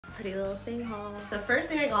Pretty Little Thing haul. The first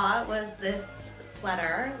thing I got was this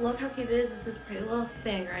sweater. Look how cute it is. This is Pretty Little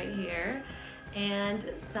Thing right here. And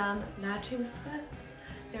some matching sweats.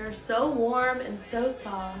 They're so warm and so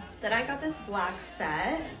soft. Then I got this black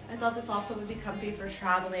set. I thought this also would be comfy for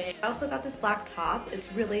traveling. I also got this black top.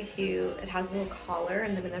 It's really cute. It has a little collar,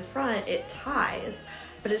 and then in the front it ties,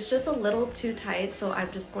 but it's just a little too tight, so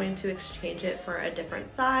I'm just going to exchange it for a different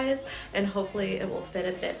size and hopefully it will fit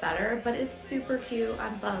a bit better. But it's super cute.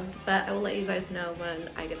 I'm bummed, but I will let you guys know when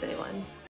I get the new one.